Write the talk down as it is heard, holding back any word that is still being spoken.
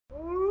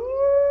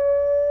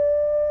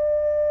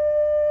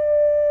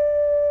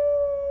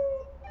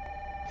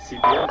And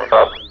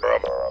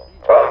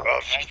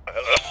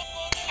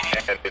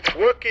it's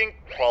working,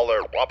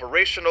 Waller,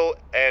 operational,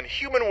 and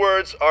human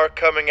words are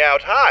coming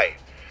out. Hi,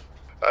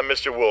 I'm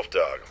Mr.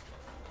 Wolfdog.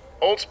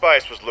 Old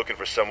Spice was looking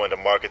for someone to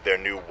market their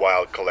new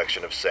wild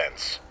collection of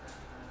scents.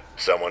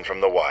 Someone from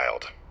the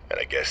wild. And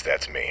I guess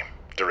that's me,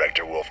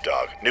 Director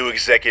Wolfdog, new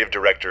executive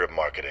director of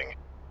marketing.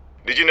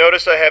 Did you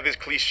notice I have these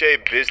cliche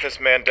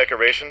businessman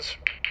decorations?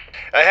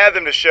 I have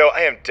them to show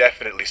I am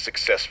definitely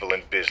successful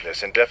in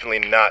business and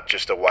definitely not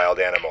just a wild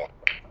animal.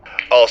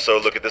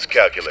 Also, look at this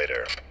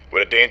calculator.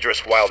 Would a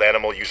dangerous wild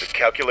animal use a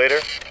calculator?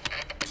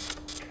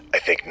 I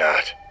think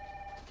not.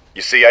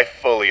 You see, I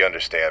fully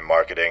understand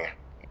marketing.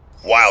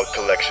 Wild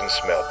collection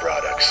smell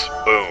products.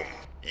 Boom.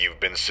 You've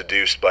been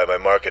seduced by my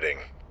marketing.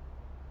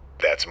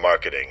 That's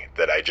marketing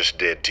that I just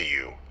did to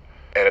you.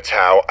 And it's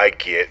how I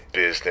get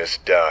business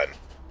done.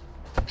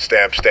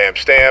 Stamp, stamp,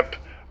 stamp.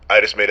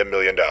 I just made $1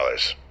 million.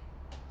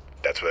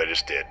 That's what I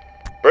just did.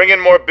 Bring in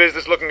more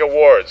business-looking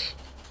awards.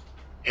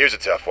 Here's a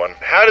tough one.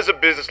 How does a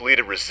business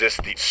leader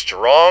resist the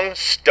strong,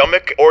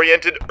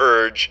 stomach-oriented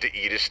urge to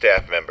eat his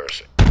staff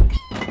members?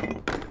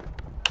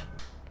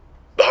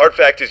 The hard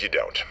fact is you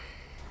don't.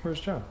 Where's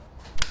John?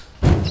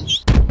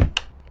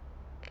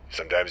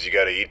 Sometimes you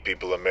gotta eat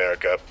people,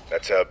 America.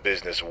 That's how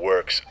business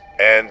works.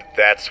 And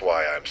that's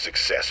why I'm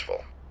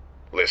successful.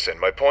 Listen,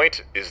 my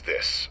point is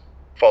this.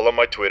 Follow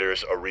my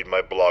Twitters or read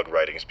my blog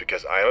writings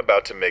because I am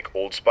about to make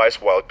Old Spice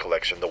Wild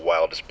Collection the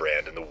wildest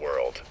brand in the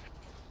world.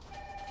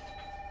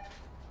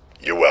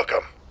 You're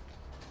welcome.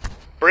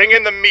 Bring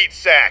in the meat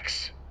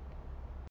sacks!